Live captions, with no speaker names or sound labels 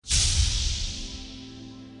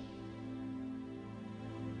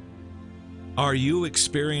Are you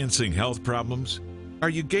experiencing health problems? Are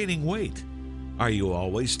you gaining weight? Are you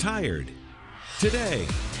always tired? Today,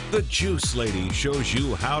 the Juice Lady shows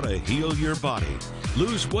you how to heal your body,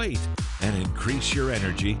 lose weight, and increase your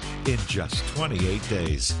energy in just 28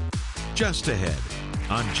 days. Just ahead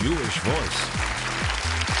on Jewish Voice.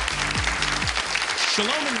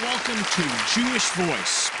 Shalom and welcome to Jewish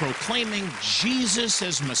Voice, proclaiming Jesus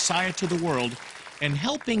as Messiah to the world and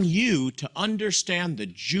helping you to understand the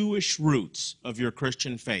Jewish roots of your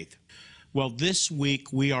Christian faith. Well, this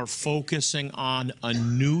week we are focusing on a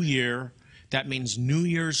new year. That means New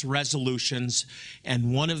Year's resolutions,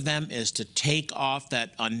 and one of them is to take off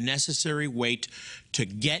that unnecessary weight, to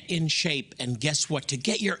get in shape, and guess what? To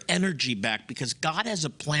get your energy back, because God has a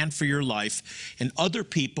plan for your life, and other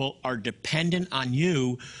people are dependent on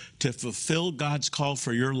you to fulfill God's call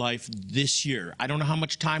for your life this year. I don't know how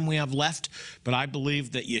much time we have left, but I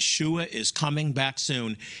believe that Yeshua is coming back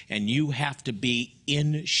soon, and you have to be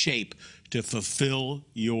in shape to fulfill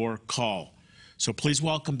your call. So please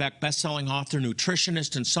welcome back best-selling author,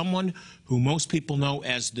 nutritionist, and someone who most people know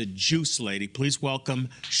as the Juice Lady. Please welcome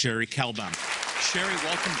Sherry Kalbaum. Sherry,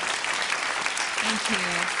 welcome back. Thank you.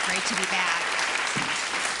 Great to be back.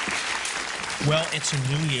 Well, it's a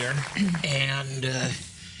new year, and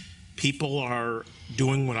people are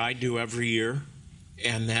doing what I do every year,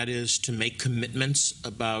 and that is to make commitments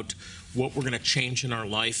about what we're going to change in our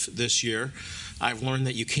life this year. I've learned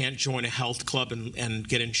that you can't join a health club and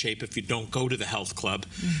get in shape if you don't go to the health club.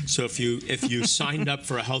 So if you signed up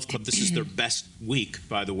for a health club, this is their best week,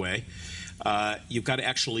 by the way. You've got to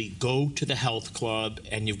actually go to the health club,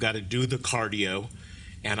 and you've got to do the cardio.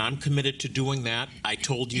 And I'm committed to doing that. I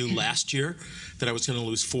told you last year that I was going to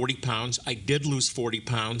lose 40 pounds. I did lose 40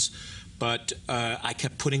 pounds, but I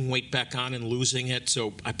kept putting weight back on and losing it.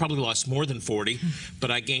 So I probably lost more than 40, but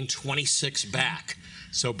I gained 26 back.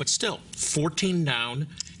 So, but still, 14 down,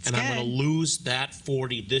 and I'm going to lose that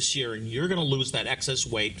 40 this year, and you're going to lose that excess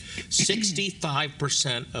weight.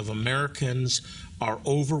 65% of Americans are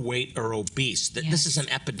overweight or obese. This is an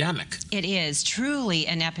epidemic. It is truly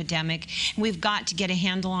an epidemic. We've got to get a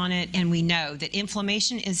handle on it, and we know that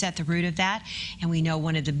inflammation is at the root of that, and we know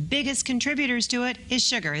one of the biggest contributors to it is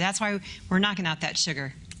sugar. That's why we're knocking out that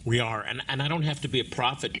sugar. We are, and I don't have to be a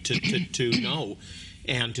prophet to know.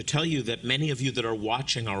 And to tell you that many of you that are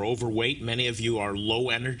watching are overweight, many of you are low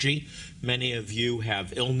energy, many of you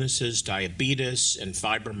have illnesses, diabetes and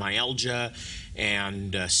fibromyalgia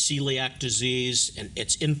and celiac disease, and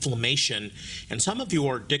it's inflammation. And some of you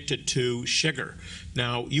are addicted to sugar.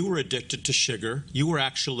 Now, you were addicted to sugar. You were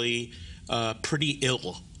actually pretty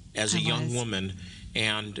ill as a young woman,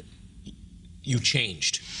 and you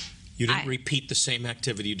changed. You didn't repeat the same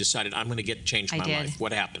activity. You decided, I'm going to change my life.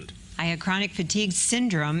 What happened? I had chronic fatigue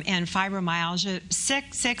syndrome and fibromyalgia,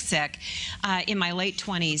 sick. In my late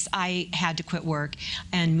 20s, I had to quit work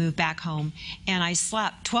and move back home. And I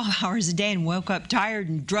slept 12 hours a day and woke up tired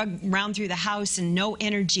and drugged around through the house and no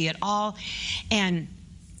energy at all. And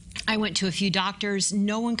I went to a few doctors.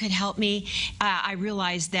 No one could help me. I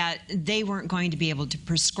realized that they weren't going to be able to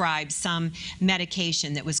prescribe some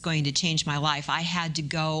medication that was going to change my life. I had to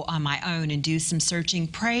go on my own and do some searching.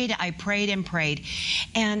 I prayed and prayed.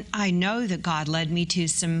 And I know that God led me to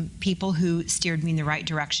some people who steered me in the right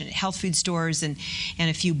direction at health food stores and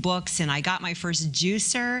a few books. And I got my first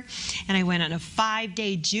juicer, and I went on a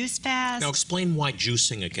 5-day juice fast. Now explain why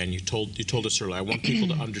juicing again. You told us earlier. I want people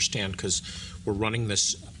to understand, because we're running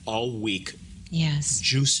this all week. Yes.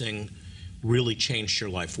 Juicing really changed your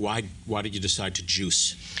life. Why did you decide to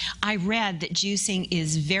juice? I read that juicing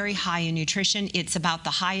is very high in nutrition. It's about the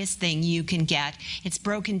highest thing you can get. It's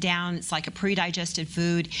broken down. It's like a pre-digested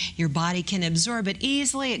food. Your body can absorb it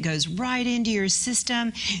easily. It goes right into your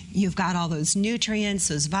system. You've got all those nutrients,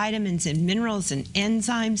 those vitamins and minerals and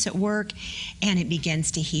enzymes at work, and it begins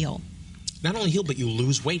to heal. Not only heal, but you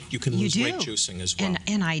lose weight. You can lose weight juicing as well.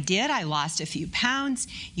 And I did. I lost a few pounds.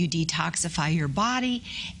 You detoxify your body,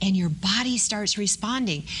 and your body starts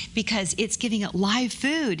responding because it's giving it live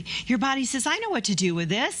food. Your body says, I know what to do with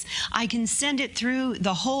this. I can send it through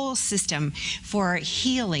the whole system for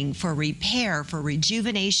healing, for repair, for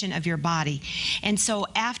rejuvenation of your body. And so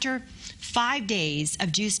after 5 days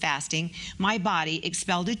of juice fasting, my body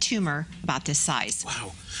expelled a tumor about this size.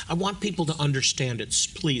 Wow. I want people to understand it.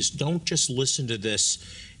 Please don't just listen to this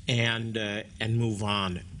and move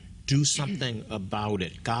on. Do something about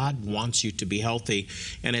it. God wants you to be healthy,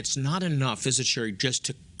 and it's not enough, is it, Sherry, just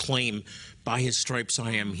to claim, by his stripes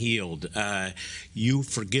I am healed. You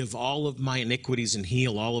forgive all of my iniquities and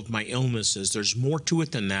heal all of my illnesses. There's more to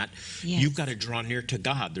it than that. Yes. You've got to draw near to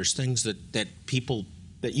God. There's things that people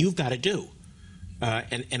that you've got to do.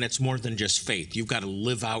 And it's more than just faith. You've got to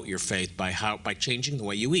live out your faith by changing the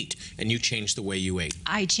way you eat, and you changed the way you ate.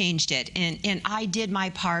 I changed it, and I did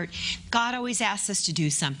my part. God always asks us to do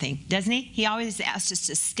something, doesn't he? He always asks us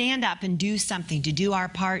to stand up and do something, to do our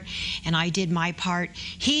part, and I did my part.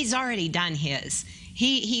 He's already done his.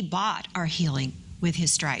 He bought our healing with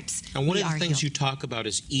his stripes. And one of the things you talk about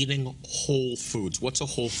is eating whole foods. What's a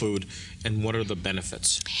whole food, and what are the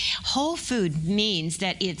benefits? Whole food means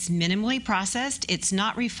that it's minimally processed, it's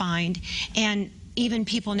not refined, and even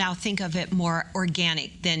people now think of it more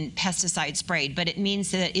organic than pesticide sprayed, but it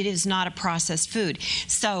means that it is not a processed food.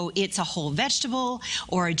 So it's a whole vegetable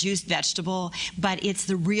or a juiced vegetable, but it's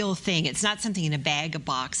the real thing. It's not something in a bag, a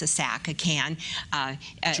box, a sack, a can.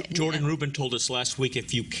 Jordan Rubin told us last week,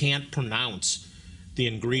 if you can't pronounce the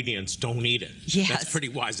ingredients, don't eat it. Yes. That's pretty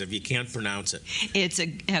wise if you can't pronounce it. It's a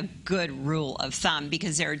good rule of thumb,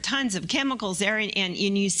 because there are tons of chemicals there, and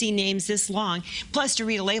you see names this long. Plus, to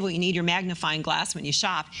read a label, you need your magnifying glass when you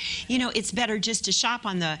shop. You know, it's better just to shop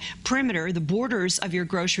on the perimeter, the borders of your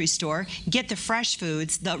grocery store, get the fresh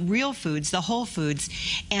foods, the real foods, the whole foods,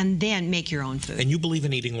 and then make your own food. And you believe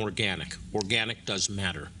in eating organic. Organic does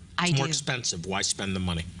matter. It's more expensive. Why spend the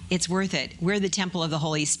money? It's worth it. We're the temple of the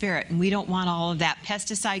Holy Spirit, and we don't want all of that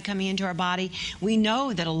pesticide coming into our body. We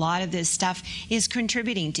know that a lot of this stuff is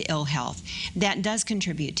contributing to ill health. That does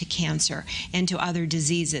contribute to cancer and to other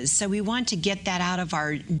diseases. So we want to get that out of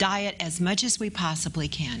our diet as much as we possibly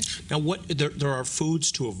can. Now, there are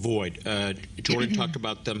foods to avoid. Jordan talked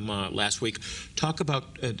about them last week. Talk about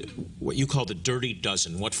what you call the dirty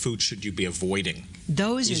dozen. What food should you be avoiding?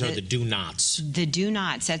 These are the do-nots. The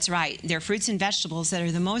do-nots, that's right. They're fruits and vegetables that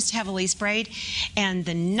are the most heavily sprayed, and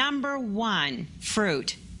the number one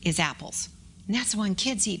fruit is apples. And that's the one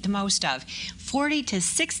kids eat the most of. 40 to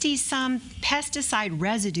 60 some pesticide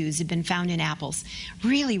residues have been found in apples.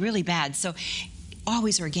 Really, really bad. So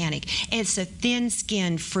always organic. It's the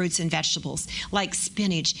thin-skinned fruits and vegetables like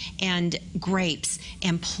spinach and grapes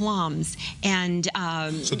and plums and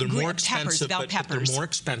so they're more expensive, bell peppers. They're more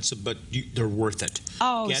expensive, but they're worth it.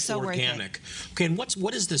 Oh, Get so organic. Worth it. Okay, and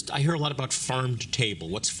what is this? I hear a lot about farm to table.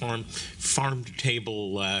 What's farm to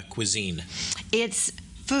table cuisine? It's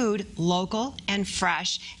food, local and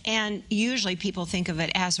fresh, and usually people think of it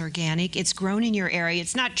as organic. It's grown in your area.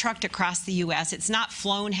 It's not trucked across the U.S. It's not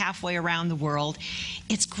flown halfway around the world.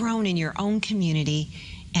 It's grown in your own community,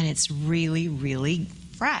 and it's really, really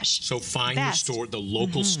fresh. So find the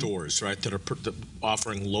local stores, right, that are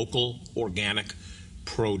offering local organic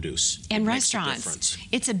produce and restaurants.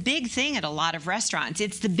 It's a big thing at a lot of restaurants.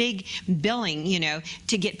 It's the big billing,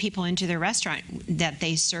 to get people into their restaurant that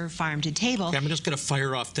they serve farm to table. Okay, I'm just going to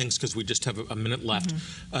fire off things because we just have a minute left.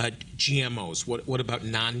 GMOs. What about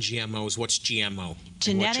non-GMOs? What's GMO?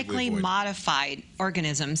 Genetically modified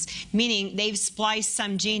organisms, meaning they've spliced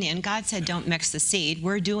some gene in. God said don't mix the seed.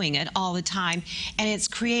 We're doing it all the time, and it's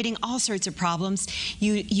creating all sorts of problems.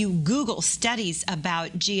 You Google studies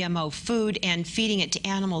about GMO food and feeding it to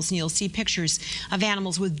animals, and you'll see pictures of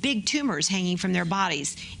animals with big tumors hanging from their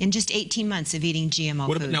bodies in just 18 months of eating GMO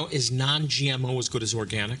food. Now, is non-GMO as good as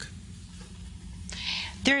organic?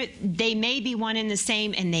 They may be one and the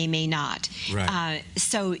same, and they may not. Right.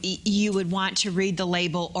 So you would want to read the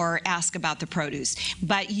label or ask about the produce.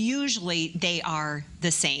 But usually they are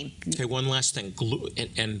the same. Okay, one last thing.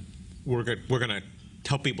 And we're going to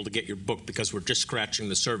tell people to get your book because we're just scratching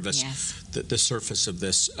the surface, the surface of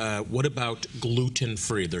this. What about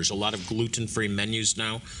gluten-free? There's a lot of gluten-free menus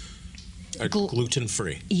now.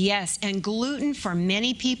 Gluten-free. Yes, and gluten for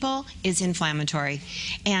many people is inflammatory.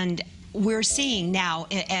 And we're seeing now,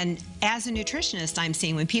 and as a nutritionist, I'm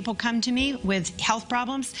seeing when people come to me with health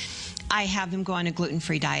problems, I have them go on a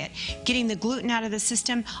gluten-free diet. Getting the gluten out of the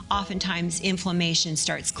system, oftentimes inflammation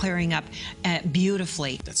starts clearing up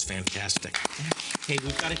beautifully. That's fantastic. Okay,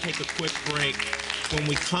 we've got to take a quick break. When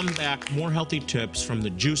we come back, more healthy tips from the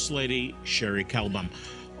Juice Lady, Sherry Kelbum.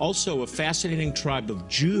 Also, a fascinating tribe of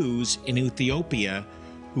Jews in Ethiopia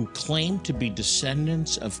who claim to be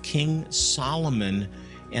descendants of King Solomon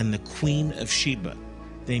and the Queen of Sheba.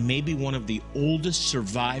 They may be one of the oldest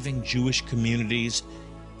surviving Jewish communities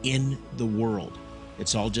in the world.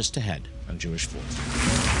 It's all just ahead on Jewish Voice.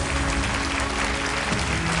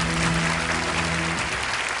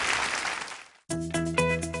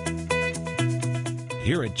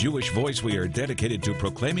 Here at Jewish Voice, we are dedicated to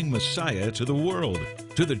proclaiming Messiah to the world,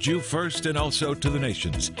 to the Jew first and also to the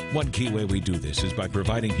nations. One key way we do this is by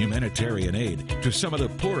providing humanitarian aid to some of the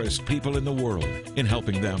poorest people in the world. In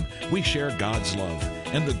helping them, we share God's love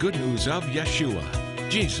and the good news of Yeshua,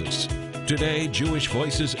 Jesus. Today, Jewish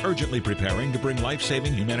Voice is urgently preparing to bring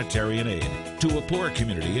life-saving humanitarian aid to a poor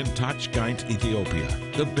community in Tachgaint, Ethiopia,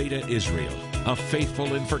 the Beta Israel, a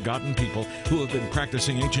faithful and forgotten people who have been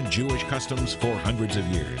practicing ancient Jewish customs for hundreds of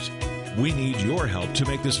years. We need your help to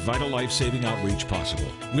make this vital life-saving outreach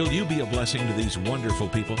possible. Will you be a blessing to these wonderful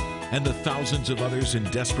people and the thousands of others in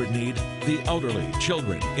desperate need? The elderly,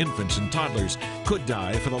 children, infants, and toddlers could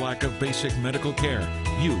die for the lack of basic medical care.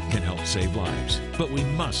 You can help save lives, but we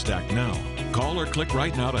must act now. Call or click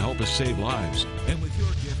right now to help us save lives. And with your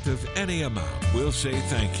gift of any amount, we'll say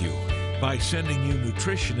thank you by sending you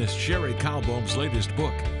nutritionist Sherry Kalbaum's latest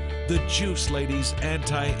book, The Juice Lady's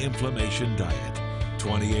Anti-Inflammation Diet.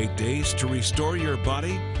 28 days to restore your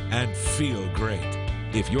body and feel great.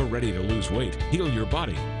 If you're ready to lose weight, heal your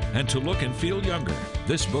body, and to look and feel younger,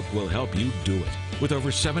 this book will help you do it. With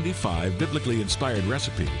over 75 biblically inspired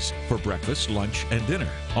recipes for breakfast, lunch, and dinner.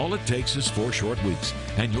 All it takes is 4 short weeks,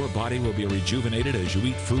 and your body will be rejuvenated as you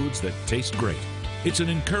eat foods that taste great. It's an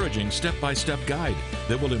encouraging step-by-step guide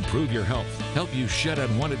that will improve your health, help you shed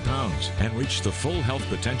unwanted pounds, and reach the full health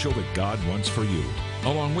potential that God wants for you.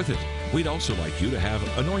 Along with it, we'd also like you to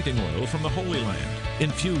have anointing oil from the Holy Land,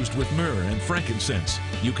 infused with myrrh and frankincense.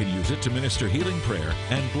 You can use it to minister healing prayer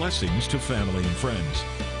and blessings to family and friends.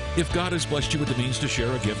 If God has blessed you with the means to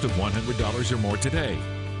share a gift of $100 or more today,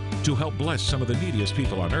 to help bless some of the neediest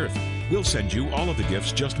people on earth, we'll send you all of the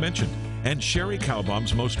gifts just mentioned and Sherry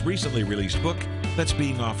Kalbaum's most recently released book that's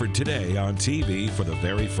being offered today on TV for the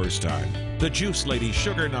very first time. The Juice Lady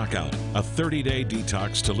Sugar Knockout, a 30-day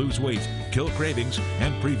detox to lose weight, kill cravings,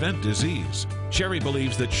 and prevent disease. Sherry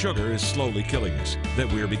believes that sugar is slowly killing us,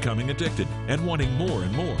 that we're becoming addicted and wanting more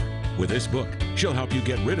and more. With this book, she'll help you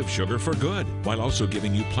get rid of sugar for good, while also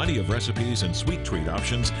giving you plenty of recipes and sweet treat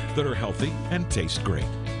options that are healthy and taste great.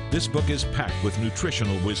 This book is packed with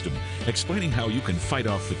nutritional wisdom, explaining how you can fight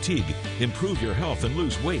off fatigue, improve your health, and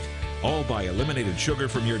lose weight, all by eliminating sugar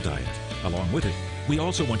from your diet. Along with it, we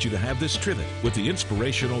also want you to have this trivet with the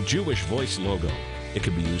inspirational Jewish Voice logo. It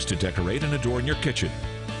can be used to decorate and adorn your kitchen,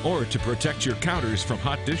 or to protect your counters from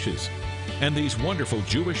hot dishes. And these wonderful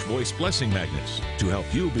Jewish Voice blessing magnets to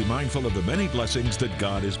help you be mindful of the many blessings that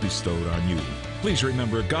God has bestowed on you. Please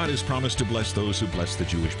remember, God has promised to bless those who bless the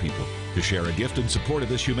Jewish people. To share a gift in support of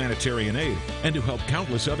this humanitarian aid and to help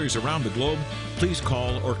countless others around the globe, please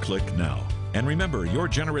call or click now. And remember, your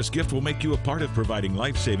generous gift will make you a part of providing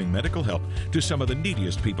life-saving medical help to some of the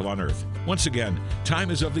neediest people on earth. Once again, time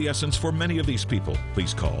is of the essence for many of these people.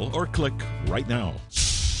 Please call or click right now.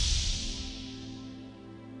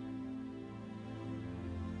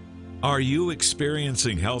 Are you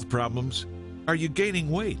experiencing health problems? Are you gaining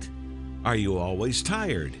weight? Are you always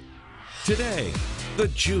tired? Today, the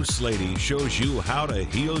Juice Lady shows you how to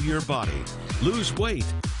heal your body, lose weight,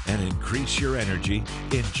 and increase your energy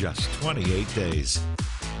in just 28 days.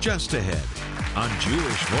 Just ahead on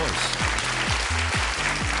Jewish Voice.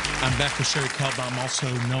 I'm back with Sherry Kalbaum,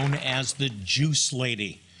 also known as the Juice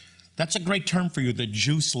Lady. That's a great term for you, the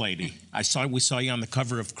Juice Lady. We saw you on the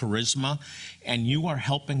cover of Charisma, and you are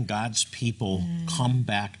helping God's people come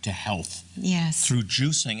back to health. Yes. Through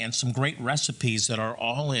juicing and some great recipes that are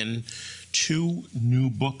all in 2 new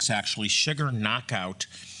books, actually. Sugar Knockout,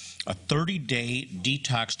 a 30-day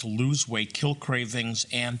detox to lose weight, kill cravings,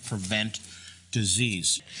 and prevent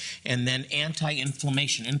disease. And then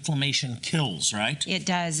anti-inflammation. Inflammation kills, right? It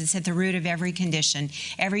does. It's at the root of every condition,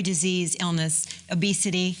 every disease, illness,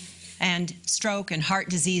 obesity, and stroke and heart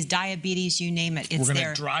disease, diabetes, you name it, it's there. We're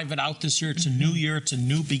going to drive it out this year. It's a new year. It's a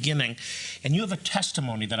new beginning. And you have a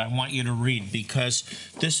testimony that I want you to read, because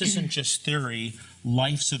this isn't just theory.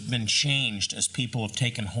 Lives have been changed as people have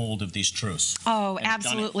taken hold of these truths. Oh,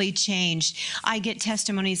 absolutely changed. I get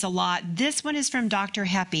testimonies a lot. This one is from Dr.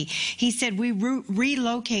 Heppy. He said, we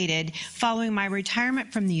relocated following my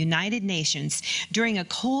retirement from the United Nations. During a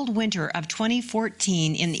cold winter of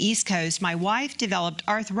 2014 in the East Coast, my wife developed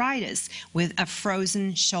arthritis with a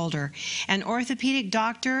frozen shoulder. An orthopedic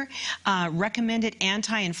doctor recommended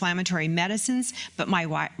anti-inflammatory medicines, but my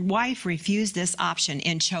wife refused this option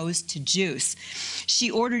and chose to juice.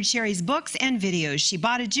 She ordered Sherry's books and videos. She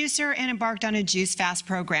bought a juicer and embarked on a juice fast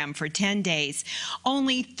program for 10 days.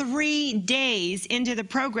 Only 3 days into the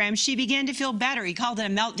program, she began to feel better. He called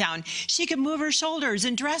it a meltdown. She could move her shoulders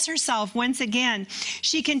and dress herself once again.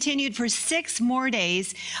 She continued for 6 more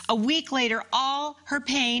days. A week later, all her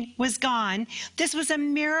pain was gone. This was a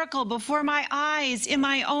miracle before my eyes in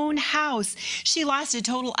my own house. She lost a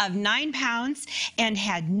total of 9 pounds and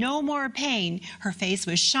had no more pain. Her face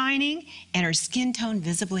was shining and her skin skin tone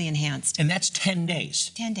visibly enhanced. And that's 10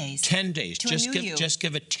 days. 10 days. 10 days. To a new you. Just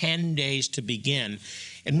give it 10 days to begin.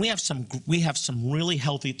 And we have some really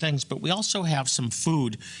healthy things, but we also have some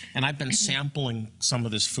food, and I've been sampling some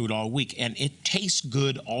of this food all week, and it tastes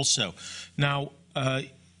good also. Now,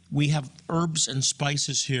 we have herbs and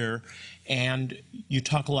spices here, and you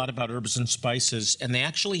talk a lot about herbs and spices, and they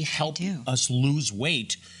actually help us lose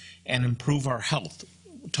weight and improve our health.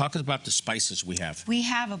 Talk about the spices we have. We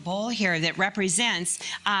have a bowl here that represents,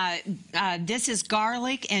 this is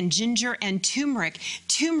garlic and ginger and turmeric.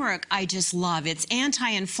 Turmeric, I just love. It's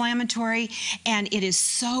anti-inflammatory, and it is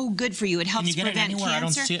so good for you. It helps prevent cancer. I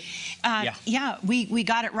don't see it. Yeah, we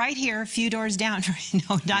got it right here, a few doors down,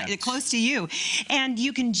 close to you. And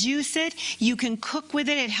you can juice it. You can cook with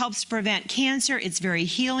it. It helps prevent cancer. It's very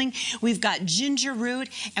healing. We've got ginger root,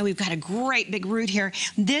 and we've got a great big root here.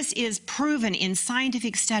 This is proven in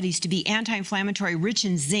scientific studies to be anti-inflammatory, rich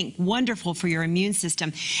in zinc, wonderful for your immune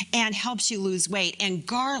system, and helps you lose weight. And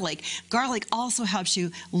garlic also helps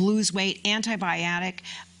you lose weight, antibiotic,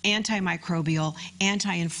 antimicrobial,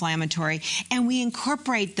 anti-inflammatory, and we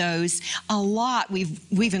incorporate those a lot.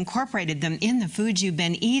 We've incorporated them in the foods you've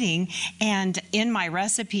been eating, and in my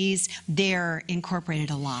recipes, they're incorporated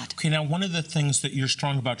a lot. Okay, now one of the things that you're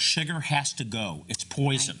strong about, sugar has to go. It's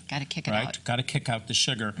poison. Got to kick it out. Got to kick out the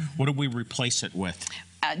sugar. What do we replace it with?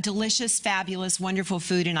 Delicious, fabulous, wonderful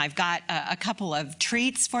food, and I've got a couple of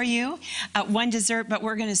treats for you. One dessert, but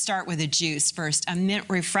we're going to start with a juice first, a mint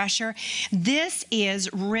refresher. This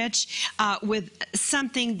is rich with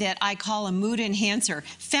something that I call a mood enhancer,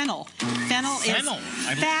 fennel. Fennel is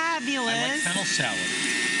fabulous. I like fennel salad.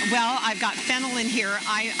 Well, I've got fennel in here.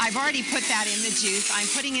 I've already put that in the juice. I'm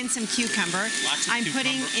putting in some cucumber. I'm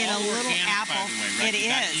putting in a little apple. By the way, right? It is. You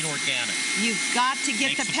got to eat organic. You've got to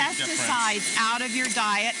get Makes the a big pesticides out of your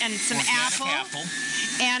diet, and some Organic apple.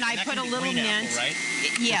 And I put a little mint. Apple, right?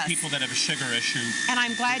 Yes. For people that have a sugar issue. And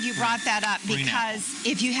I'm glad you brought that up, Green because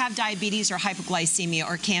if you have diabetes or hypoglycemia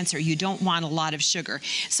or cancer, you don't want a lot of sugar.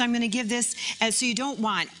 So I'm going to give this, so you don't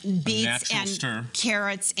want beets and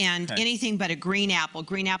carrots and anything but a green apple.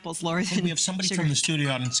 Green apple's lower than we have somebody sugar. from the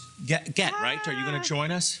studio audience. Get right? Are you going to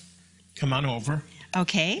join us? Come on over.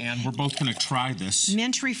 Okay. And we're both going to try this.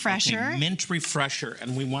 Mint refresher. Okay, mint refresher.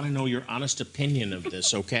 And we want to know your honest opinion of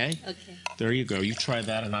this, okay? Okay. There you go. You try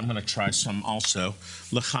that, and I'm going to try some also.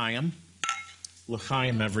 L'chaim.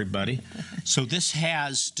 L'chaim, everybody. So this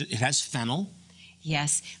has fennel.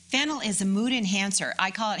 Yes. Fennel is a mood enhancer.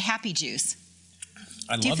 I call it happy juice.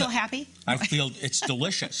 Do you feel happy? I feel it's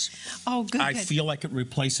delicious. Oh, good. I feel like it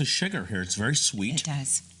replaces sugar here. It's very sweet. It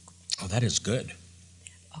does. Oh, that is good.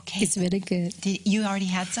 Okay. It's very good. You already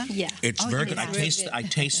had some? Yeah. It's very good. I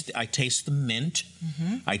taste the mint.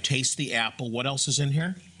 I taste the apple. What else is in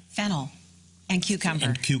here? Fennel and cucumber.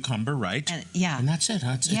 And cucumber, right? Yeah. And that's it.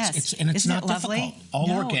 Yes. It's Isn't not it lovely? difficult. All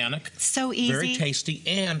No. organic. So easy. Very tasty,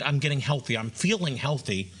 and I'm getting healthy. I'm feeling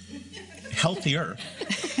healthy. Healthier.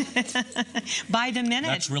 By the minute.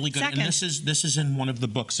 That's really good. Second. And this is in one of the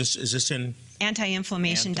books. Is this in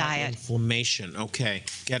Anti-inflammation diet. Anti-inflammation. Okay.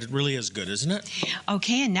 It really is good, isn't it?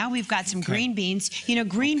 Okay, and now we've got some green beans. You know,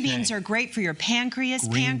 green beans are great for your pancreas.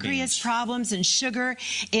 Pancreas problems and sugar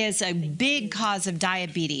is a big cause of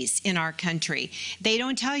diabetes in our country. They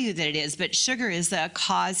don't tell you that it is, but sugar is the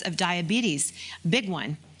cause of diabetes. Big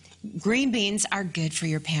one. Green beans are good for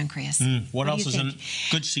your pancreas. What else is think? in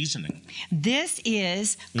good seasoning? This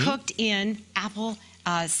is cooked in apple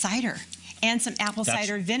cider and some apple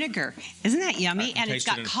cider vinegar. Isn't that yummy? And it's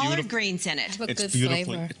got collard greens in it. Good It's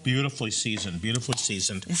flavor. beautifully seasoned. Beautifully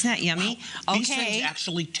seasoned. Isn't that yummy? Wow. These things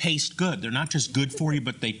actually taste good. They're not just good for you,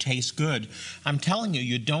 but they taste good. I'm telling you,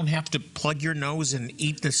 you don't have to plug your nose and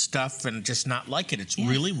eat this stuff and just not like it. It's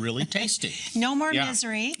really, really tasty. No more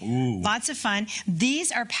misery. Ooh. Lots of fun.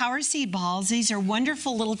 These are Power Seed balls. These are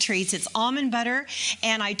wonderful little treats. It's almond butter,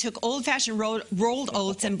 and I took old-fashioned rolled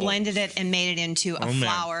oats and blended it and made it into a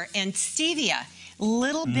flour. And stevia.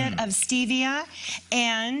 Little bit of stevia,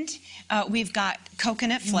 and we've got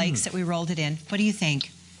coconut flakes that we rolled it in. What do you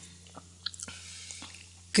think?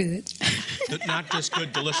 Good. Not just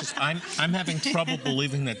good, delicious. I'm having trouble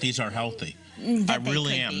believing that these are healthy. I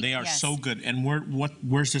really am. They are so good. And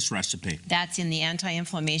where's this recipe? That's in the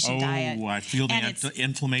anti-inflammation diet. Oh, I feel the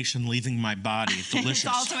inflammation leaving my body. It's delicious.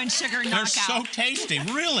 It's also in sugar knockout. They're so tasty,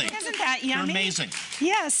 really. Isn't that yummy? They're amazing.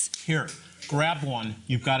 Yes. Here, grab one.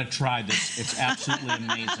 You've got to try this. It's absolutely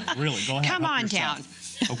amazing. Really, go ahead. Come help on yourself.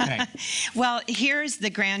 down. Okay. Well, here's the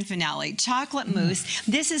grand finale. Chocolate mousse.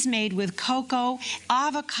 This is made with cocoa,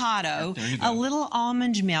 avocado, There you go. a little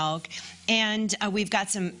almond milk, and we've got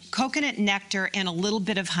some coconut nectar and a little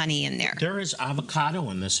bit of honey in there. There is avocado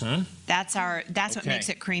in this, huh? That's what Okay. makes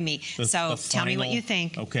it creamy. The So tell me what final- you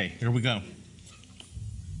think. Okay, here we go.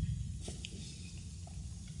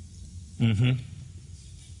 Mm-hmm.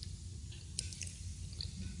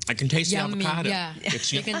 I can taste Yummy, the avocado. yeah.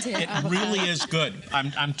 It's, You can taste it avocado. really is good.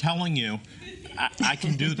 I'm telling you, I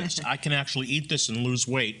can do this. I can actually eat this and lose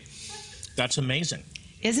weight. That's amazing.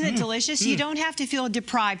 Isn't it delicious? You don't have to feel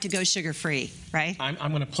deprived to go sugar-free, right? I'm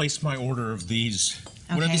going to place my order of these.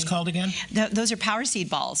 What are these Okay. called again? Those are power seed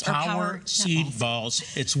balls. Or Power not seed balls.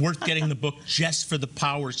 It's worth getting the book just for the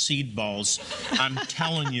power seed balls. I'm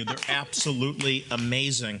telling you, they're absolutely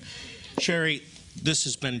amazing. Sherry, this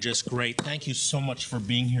has been just great. Thank you so much for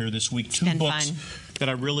being here this week. Two been books fun. that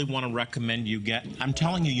I really want to recommend you get. I'm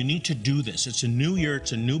telling you, you need to do this. It's a new year.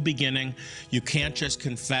 It's a new beginning. You can't just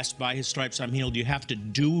confess, by his stripes I'm healed. You have to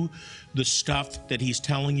do the stuff that he's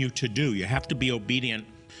telling you to do. You have to be obedient.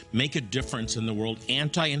 Make a difference in the world.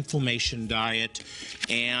 Anti-inflammation diet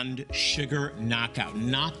and sugar knockout.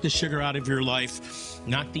 Knock the sugar out of your life,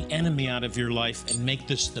 knock the enemy out of your life, and make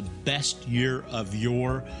this the best year of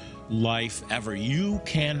your life ever. You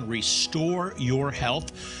can restore your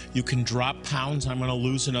health. You can drop pounds. I'm going to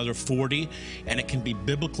lose another 40, and it can be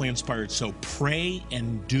biblically inspired. So pray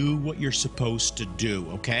and do what you're supposed to do,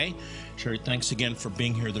 okay? Sherry, thanks again for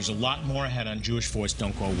being here. There's a lot more ahead on Jewish Voice.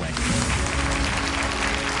 Don't go away.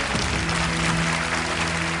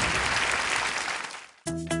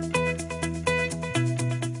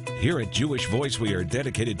 Here at Jewish Voice, we are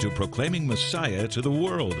dedicated to proclaiming Messiah to the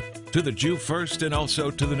world, to the Jew first and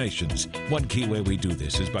also to the nations. One key way we do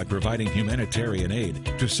this is by providing humanitarian aid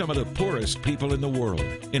to some of the poorest people in the world.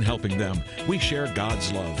 In helping them, we share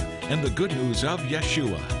God's love and the good news of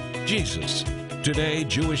Yeshua, Jesus. Today,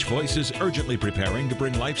 Jewish Voice is urgently preparing to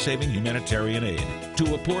bring life-saving humanitarian aid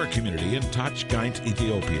to a poor community in Tachkent,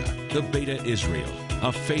 Ethiopia, the Beta Israel,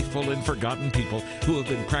 a faithful and forgotten people who have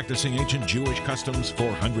been practicing ancient Jewish customs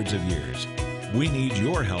for hundreds of years. We need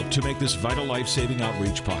your help to make this vital life-saving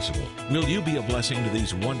outreach possible. Will you be a blessing to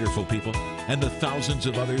these wonderful people and the thousands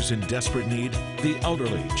of others in desperate need? The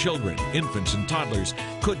elderly, children, infants, and toddlers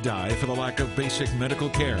could die for the lack of basic medical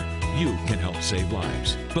care. You can help save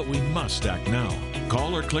lives, but we must act now.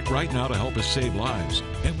 Call or click right now to help us save lives.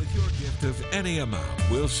 And with your gift of any amount,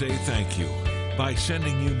 we'll say thank you by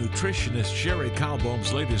sending you nutritionist Sherry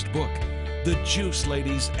Kalbaum's latest book, The Juice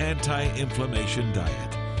Lady's Anti-Inflammation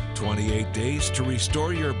Diet. 28 days to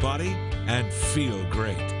restore your body and feel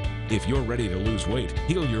great. If you're ready to lose weight,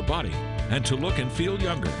 heal your body, and to look and feel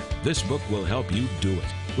younger, this book will help you do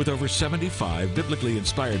it. With over 75 biblically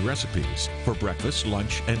inspired recipes for breakfast,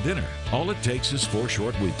 lunch, and dinner. All it takes is 4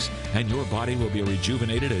 short weeks, and your body will be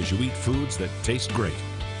rejuvenated as you eat foods that taste great.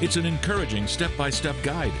 It's an encouraging step-by-step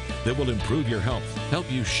guide that will improve your health,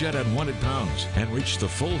 help you shed unwanted pounds, and reach the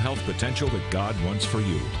full health potential that God wants for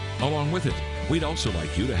you. Along with it, we'd also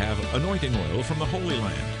like you to have anointing oil from the Holy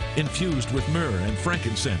Land, infused with myrrh and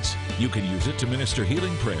frankincense. You can use it to minister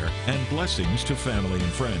healing prayer and blessings to family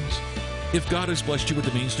and friends. If God has blessed you with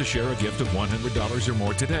the means to share a gift of $100 or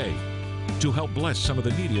more today, to help bless some of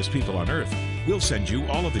the neediest people on earth, we'll send you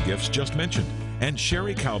all of the gifts just mentioned and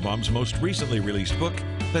Sherry Kalbaum's most recently released book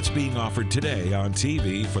that's being offered today on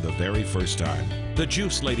TV for the very first time. The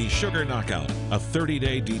Juice Lady Sugar Knockout, a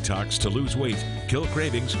 30-day detox to lose weight, kill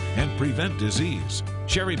cravings, and prevent disease.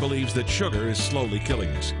 Sherry believes that sugar is slowly killing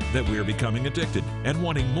us, that we're becoming addicted and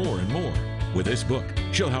wanting more and more. With this book,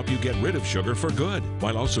 she'll help you get rid of sugar for good,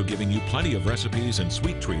 while also giving you plenty of recipes and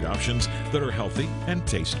sweet treat options that are healthy and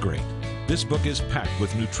taste great. This book is packed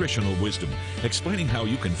with nutritional wisdom, explaining how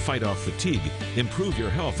you can fight off fatigue, improve your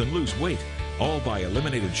health, and lose weight, all by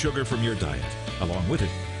eliminating sugar from your diet. Along with it,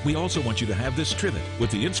 we also want you to have this trivet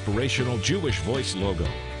with the inspirational Jewish Voice logo.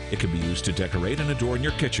 It can be used to decorate and adorn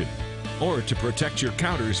your kitchen, or to protect your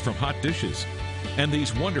counters from hot dishes. And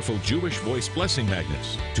these wonderful Jewish Voice blessing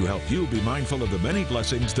magnets to help you be mindful of the many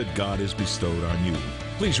blessings that God has bestowed on you.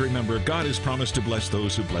 Please remember, God has promised to bless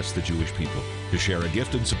those who bless the Jewish people. To share a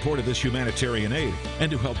gift in support of this humanitarian aid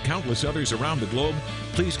and to help countless others around the globe,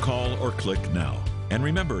 please call or click now. And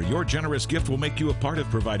remember, your generous gift will make you a part of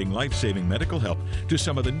providing life-saving medical help to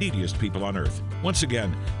some of the neediest people on earth. Once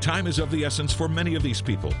again, time is of the essence for many of these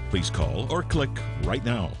people. Please call or click right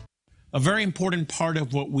now. A very important part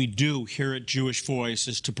of what we do here at Jewish Voice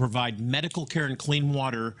is to provide medical care and clean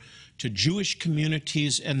water to Jewish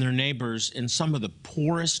communities and their neighbors in some of the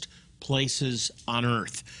poorest places on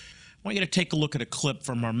earth. want you to take a look at a clip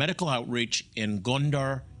from our medical outreach in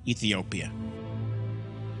Gondar, Ethiopia.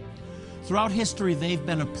 Throughout history, they've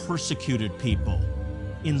been a persecuted people,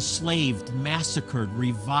 enslaved, massacred,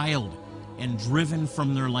 reviled, and driven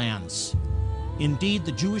from their lands. Indeed,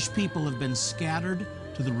 the Jewish people have been scattered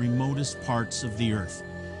to the remotest parts of the earth.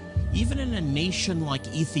 Even in a nation like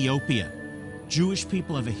Ethiopia, Jewish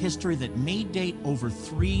people have a history that may date over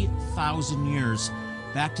 3,000 years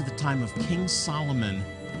back to the time of King Solomon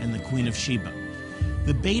and the Queen of Sheba.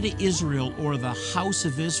 The Beta Israel, or the House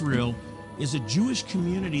of Israel, is a Jewish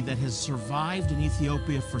community that has survived in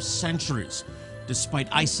Ethiopia for centuries,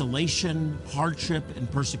 despite isolation, hardship, and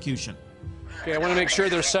persecution. Okay, I want to make sure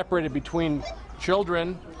they're separated between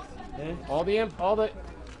children. All the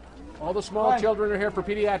small children are here for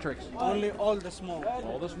pediatrics. Only all the small.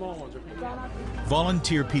 All the small ones are pediatrics.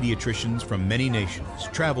 Volunteer pediatricians from many nations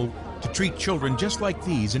travel to treat children just like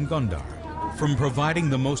these in Gondar. From providing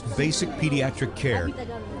the most basic pediatric care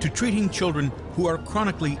to treating children who are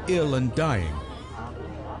chronically ill and dying.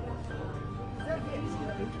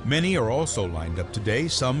 Many are also lined up today,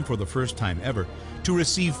 some for the first time ever, to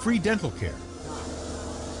receive free dental care.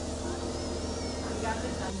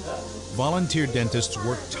 Volunteer dentists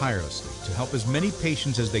work tirelessly to help as many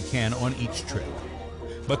patients as they can on each trip.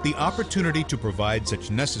 But the opportunity to provide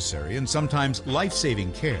such necessary and sometimes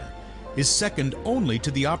life-saving care is second only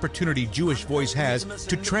to the opportunity Jewish Voice has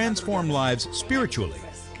to transform lives spiritually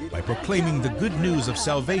by proclaiming the good news of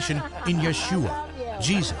salvation in Yeshua,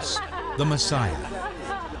 Jesus, the Messiah.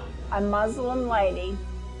 A Muslim lady,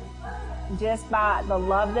 just by the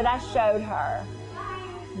love that I showed her,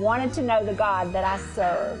 wanted to know the God that I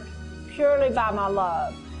served, purely by my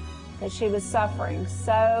love, that she was suffering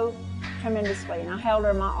so tremendously. And I held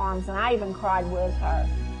her in my arms, and I even cried with her.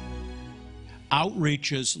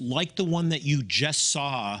 Outreaches like the one that you just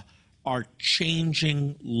saw are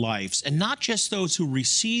changing lives, and not just those who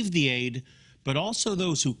receive the aid, but also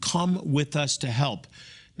those who come with us to help.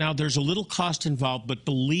 Now, there's a little cost involved, but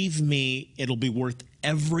believe me, it'll be worth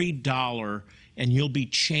every dollar, and you'll be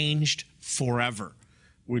changed forever.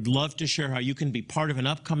 We'd love to share how you can be part of an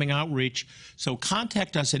upcoming outreach, so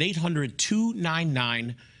contact us at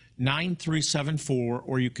 800-299-9374,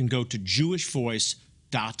 or you can go to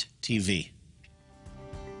jewishvoice.tv.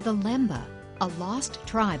 The Lemba, a lost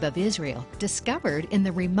tribe of Israel discovered in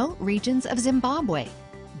the remote regions of Zimbabwe.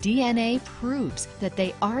 DNA proves that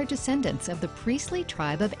they are descendants of the priestly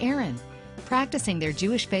tribe of Aaron, practicing their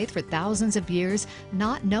Jewish faith for thousands of years,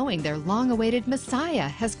 not knowing their long-awaited Messiah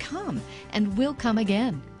has come and will come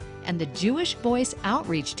again. And the Jewish Voice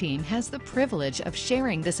Outreach Team has the privilege of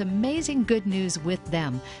sharing this amazing good news with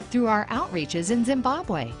them through our outreaches in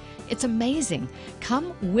Zimbabwe. It's amazing.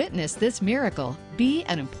 Come witness this miracle. Be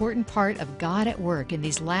an important part of God at work in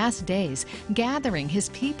these last days, gathering His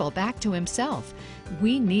people back to Himself.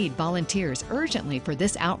 We need volunteers urgently for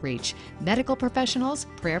this outreach, medical professionals,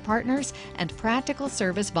 prayer partners, and practical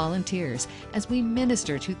service volunteers as we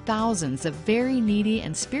minister to thousands of very needy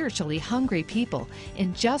and spiritually hungry people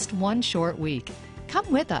in just one short week. Come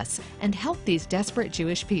with us and help these desperate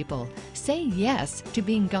Jewish people. Say yes to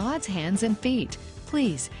being God's hands and feet.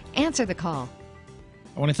 Please answer the call.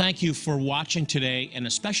 I want to thank you for watching today, and a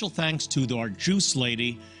special thanks to our Juice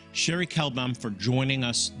Lady, Sherry Kelbaum, for joining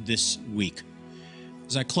us this week.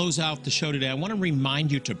 As I close out the show today, I want to remind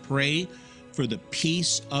you to pray for the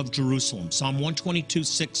peace of Jerusalem. Psalm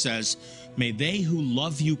 122:6 says, "May they who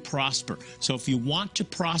love you prosper." So if you want to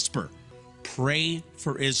prosper, pray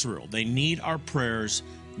for Israel. They need our prayers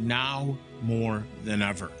now more than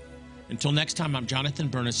ever. Until next time, I'm Jonathan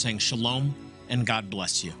Bernis saying shalom and God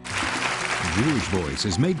bless you. Jewish Voice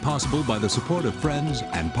is made possible by the support of friends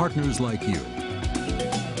and partners like you.